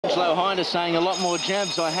Angelo Hyder saying a lot more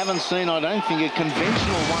jabs. I haven't seen, I don't think, a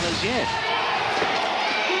conventional one as yet.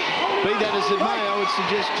 Be that as it may, I would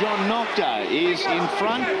suggest John Noctor is in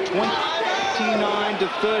front,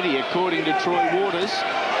 29-30, according to Troy Waters.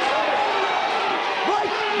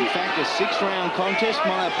 In fact, a 6-round contest.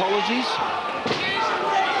 My apologies.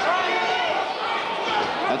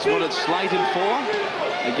 That's what it's slated for.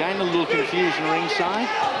 Again, a little confusion ringside.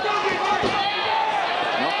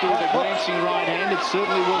 Noctor with a glancing right hand. It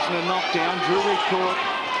certainly wasn't a knockdown. Drury caught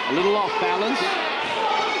a little off balance.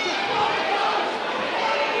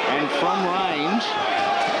 And from range,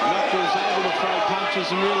 Noctor was able to throw punches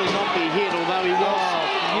and really not be hit, although he was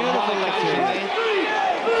beautiful left hand there.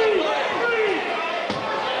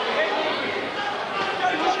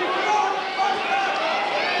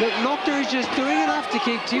 Look, Noctor is just doing enough to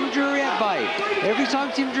keep Tim Drury at bay. Every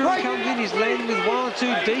time Tim Drury comes in, he's landing with 1 or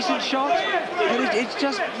 2 decent shots, and it's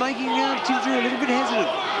just making Tim Drury a little bit hesitant.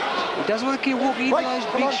 He doesn't want to keep walking into those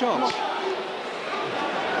big shots.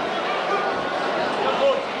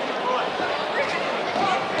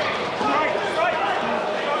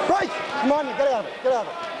 Come on, get out of it, get out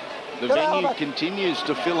of it. The venue continues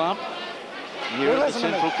to fill up here at the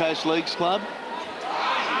Central Coast Leagues Club.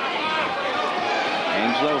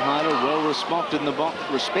 Angelo Hyder, well respected in the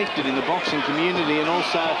boxing community and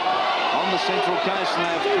also on the Central Coast, and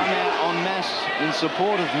they've come out en masse in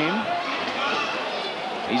support of him.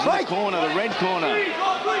 He's in the corner, the red corner,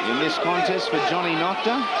 in this contest for Johnny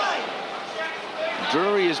Noctor.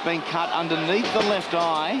 Drury has been cut underneath the left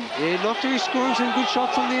eye. Yeah, Noctor is scoring some good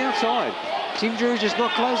shots on the outside. Tim Drury's just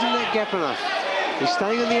not closing that gap enough. He's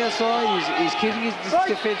staying on the outside, he's keeping his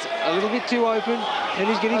defence a little bit too open, and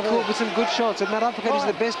he's getting caught with some good shots. And that uppercut is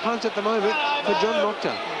the best punch at the moment for John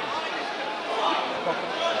Noctor.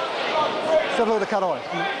 Settle the cut away.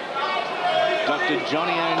 Dr.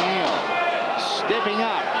 Johnny O'Neill stepping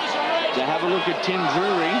up to have a look at Tim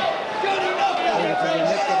Drury.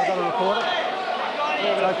 I've got to record it.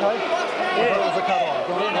 Okay. Yeah. That was a cut away.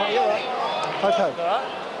 Okay.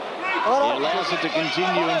 He allows it to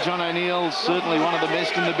continue, and John O'Neill, certainly one of the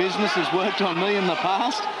best in the business, has worked on me in the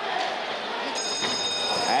past.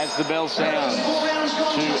 As the bell sounds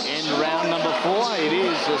to end round number 4, it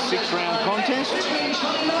is a 6-round contest.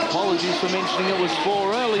 Apologies for mentioning it was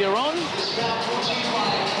 4 earlier on.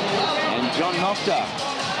 And John Noctor,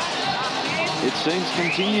 it seems,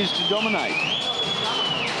 continues to dominate.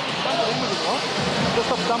 Just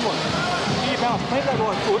stop stumbling. Keep your balance. Make that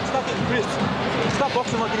guy foot. Stop getting crisp. Stop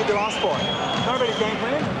boxing like you did the last fight. Know about his game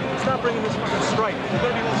plan. Start bringing this fucking straight. You've got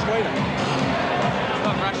to be more straighter.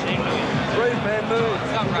 Stop rushing into it. Move, man, move.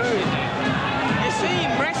 Stop rushing into it. You see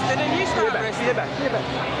him rested and you start resting. Get back, get back.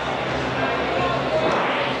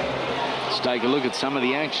 Let's take a look at some of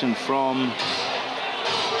the action from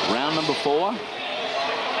round number 4.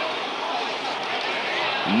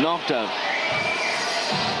 Noctor.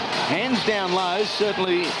 Hands down low,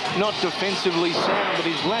 certainly not defensively sound, but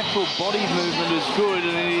his lateral body movement is good,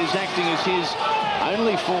 and it is acting as his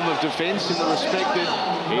only form of defence in the respect that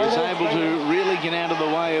he is able to really get out of the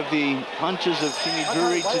way of the punches of Timmy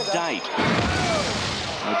Drury to date.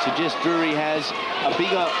 I'd suggest Drury has a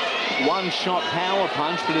bigger one-shot power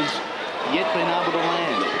punch, but has yet been able to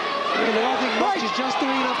land. Yeah, but I think Noctor's just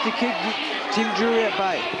doing enough to keep Tim Drury at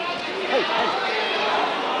bay.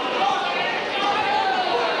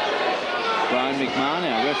 Brian McMahon,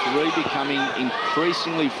 our referee, becoming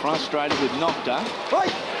increasingly frustrated with Noctor.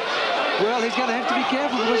 Well, he's going to have to be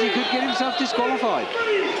careful because he could get himself disqualified.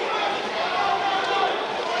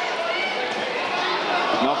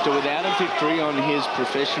 Noctor without a victory on his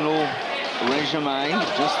professional resume,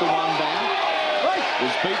 just the one bout.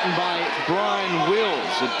 Was beaten by Brian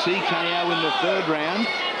Wills, a TKO in the 3rd round.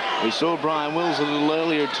 We saw Brian Wills a little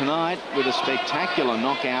earlier tonight with a spectacular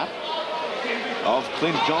knockout of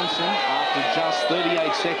Clint Johnson after just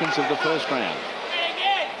 38 seconds of the 1st round.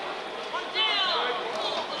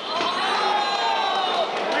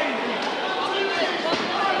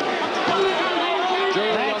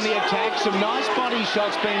 Drury on the attack, some nice body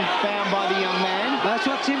shots being found by the young man. That's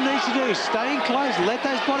what Tim needs to do, stay in close, let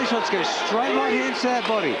those body shots go straight right hands to that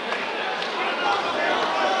body.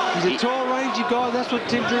 He's a tall, rangy guy. That's what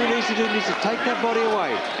Tim Drury needs to do. He needs to take that body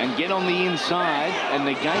away. And get on the inside and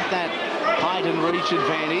negate that height and reach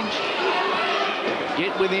advantage.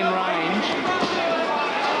 Get within range.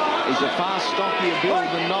 He's a far stockier build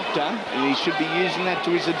than Noctor, and he should be using that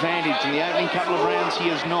to his advantage. In the opening couple of rounds,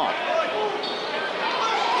 he has not.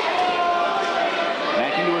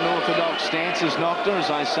 Back into an orthodox stance as Noctor.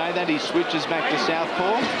 As I say that, he switches back to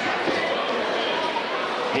southpaw.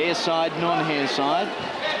 Hair side, non-hair side.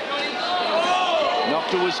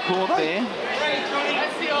 Noctor was caught there.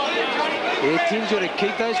 Yeah, Tim's got to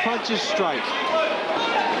keep those punches straight.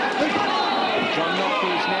 John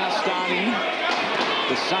Noctor is now starting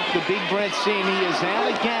to suck the big breaths in. He is out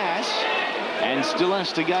of gas and still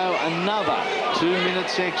has to go another 2-minute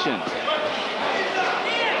section.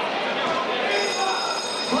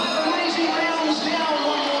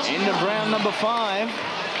 End of round number 5.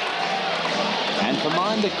 And for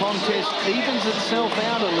mine, the contest evens itself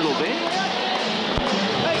out a little bit.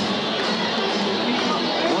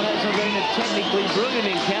 What hasn't been a technically brilliant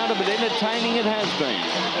encounter, but entertaining it has been.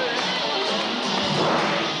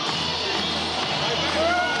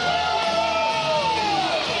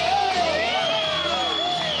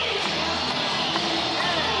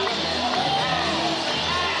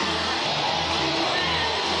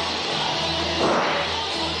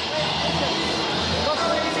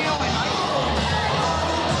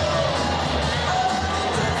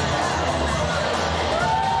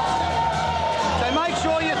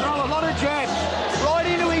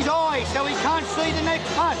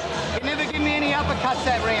 Uppercuts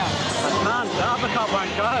that round. None. The uppercut won't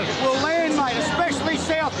go. It will land, mate, especially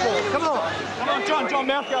southpaw. Come on. Come on, John,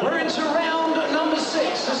 mouth go. We're into round number 6,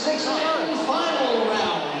 the 6th and final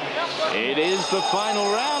round. It is the final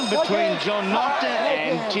round between John Noctor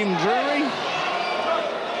and Tim Drury.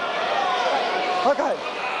 Okay.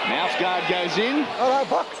 Mouth guard goes in. All right,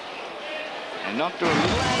 box. And Noctor a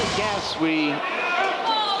little out of gas, we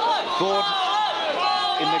thought,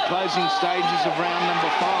 in the closing stages of round number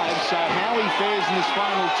 5. So how he fares in this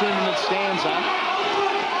final 2-minute stanza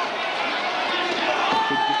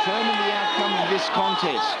could determine the outcome of this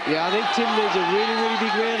contest. Yeah, I think Tim needs a really, really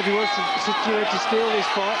big round if he wants to steal this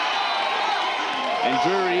fight. And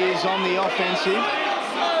Drury is on the offensive.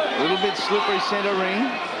 A little bit slippery centre ring.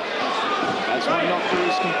 That's what Noctor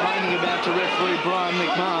is complaining about to referee Brian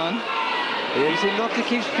McMahon. Yeah, so Noctor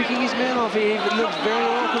keeps picking his man off here. It looks very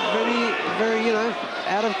awkward, very, you know,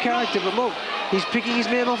 out of character. But look, he's picking his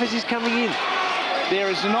man off as he's coming in. There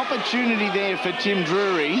is an opportunity there for Tim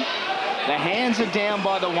Drury. The hands are down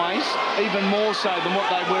by the waist, even more so than what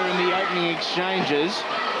they were in the opening exchanges.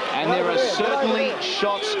 And there are certainly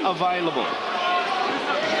shots available.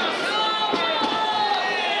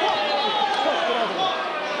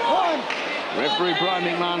 Referee Brian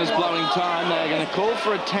McMahon is blowing time. They're going to call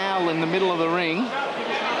for a towel in the middle of the ring.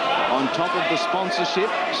 On top of the sponsorship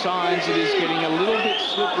signs, it is getting a little bit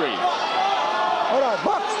slippery. All right,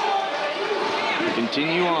 box.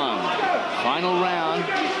 Continue on. Final round.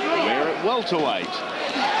 We're at welterweight.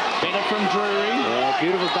 Better from Drury. Yeah,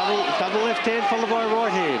 beautiful double left hand followed by a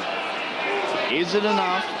right hand. Is it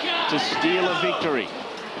enough to steal a victory?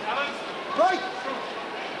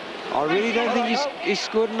 I really don't think he's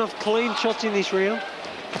scored enough clean shots in this round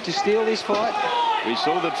to steal this fight. We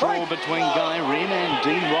saw the draw between Guy Wren and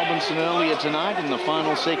Dean Robinson earlier tonight. In the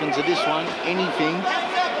final seconds of this one, anything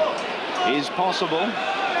is possible,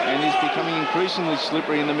 and is becoming increasingly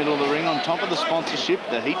slippery in the middle of the ring. On top of the sponsorship,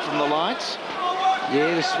 the heat from the lights.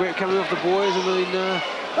 Yeah, the sweat coming off the boys, and then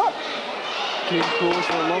can cause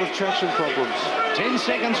for a lot of traction problems. 10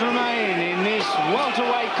 seconds remain in this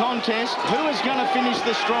welterweight contest. Who is going to finish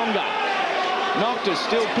the stronger? Noctor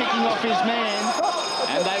still picking off his man,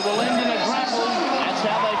 and they will end in a grapple. That's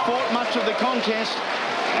how they fought much of the contest.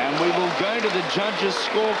 And we will go to the judges'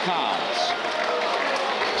 scorecards.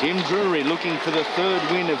 Tim Drury looking for the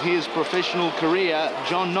 3rd win of his professional career.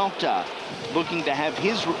 John Noctor looking to have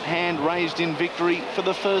his hand raised in victory for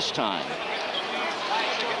the first time.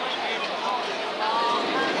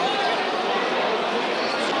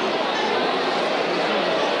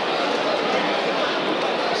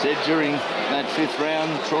 Said during that 5th round,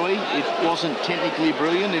 Troy, it wasn't technically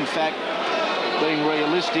brilliant. In fact, being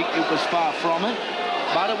realistic, it was far from it.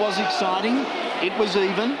 But it was exciting. It was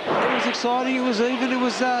even. It was exciting. It was even. It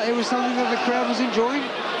was something that the crowd was enjoying.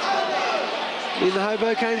 Then the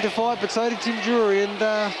Hobo came to fight, but so did Tim Drury, and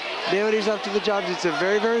now it is up to the judge. It's a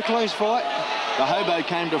very, very close fight. The Hobo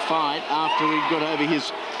came to fight after he got over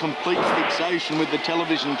his complete fixation with the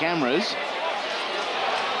television cameras.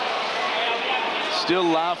 Still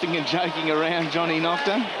laughing and joking around Johnny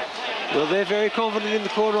Noctor. Well, they're very confident in the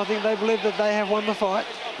corner. I think they believe that they have won the fight.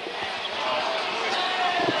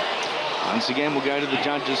 Once again, we'll go to the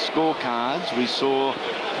judges' scorecards. We saw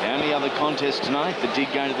the only other contest tonight that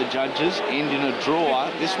did go to the judges end in a draw.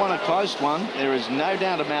 This one a close one. There is no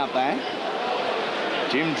doubt about that.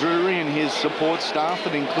 Tim Drury and his support staff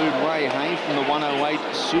that include Ray Hay from the 108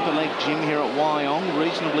 Super League Gym here at Wyong,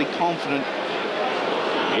 reasonably confident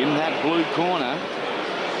in that blue corner.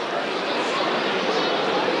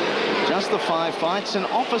 Just the 5 fights. An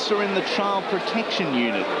officer in the Child Protection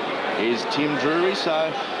Unit is Tim Drury,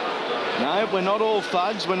 so No, we're not all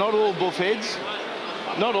thugs. We're not all buffheads.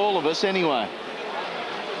 Not all of us, anyway.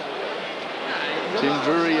 Tim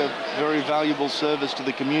Drury, a very valuable service to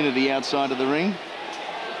the community outside of the ring.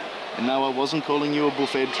 And no, I wasn't calling you a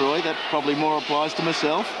buffhead, Troy. That probably more applies to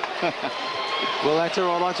myself. Well, that's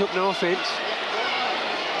all right. I took no offence.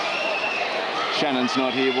 Shannon's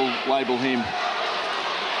not here. We'll label him.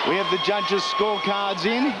 We have the judges' scorecards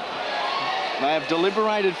in. They have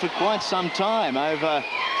deliberated for quite some time over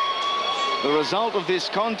the result of this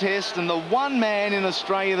contest, and the one man in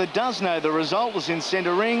Australia that does know the result is in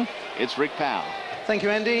centre ring. It's Rick Powell. Thank you,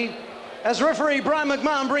 Andy. As referee Brian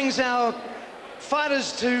McMahon brings our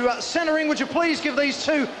fighters to centre ring, would you please give these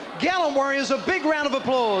two gallant warriors a big round of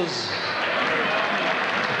applause?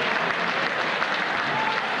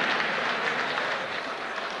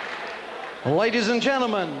 Ladies and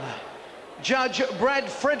gentlemen, Judge Brad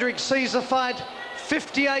Frederick sees the fight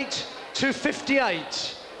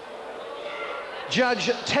 58-58. Judge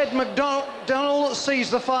Ted McDonnell sees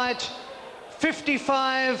the fight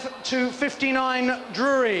 55-59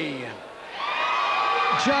 Drury.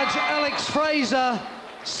 Judge Alex Fraser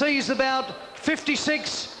sees about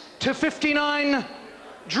 56-59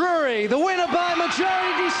 Drury. The winner by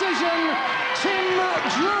majority decision, Tim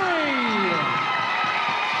Drury.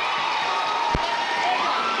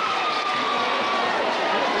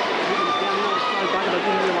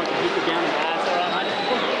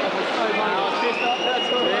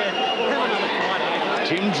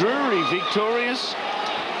 Tim Drury victorious.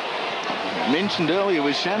 Mentioned earlier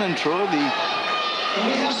with Shannon, Troy,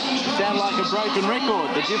 sound like a broken record.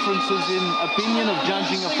 The differences in opinion of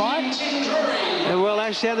judging a fight. And well,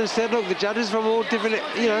 as Shannon said, look, the judges from all different,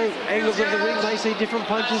 angles of the ring, they see different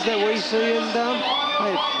punches that we see, and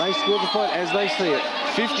they score the fight as they see it.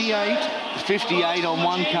 58-58 on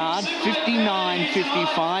one card,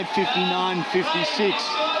 59-55, 59-56.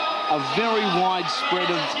 A very wide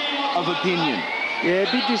spread of opinion. Yeah,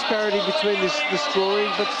 a big disparity between the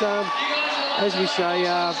scoring, but as we say,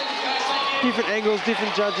 different angles,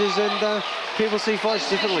 different judges, and people see fights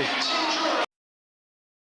differently.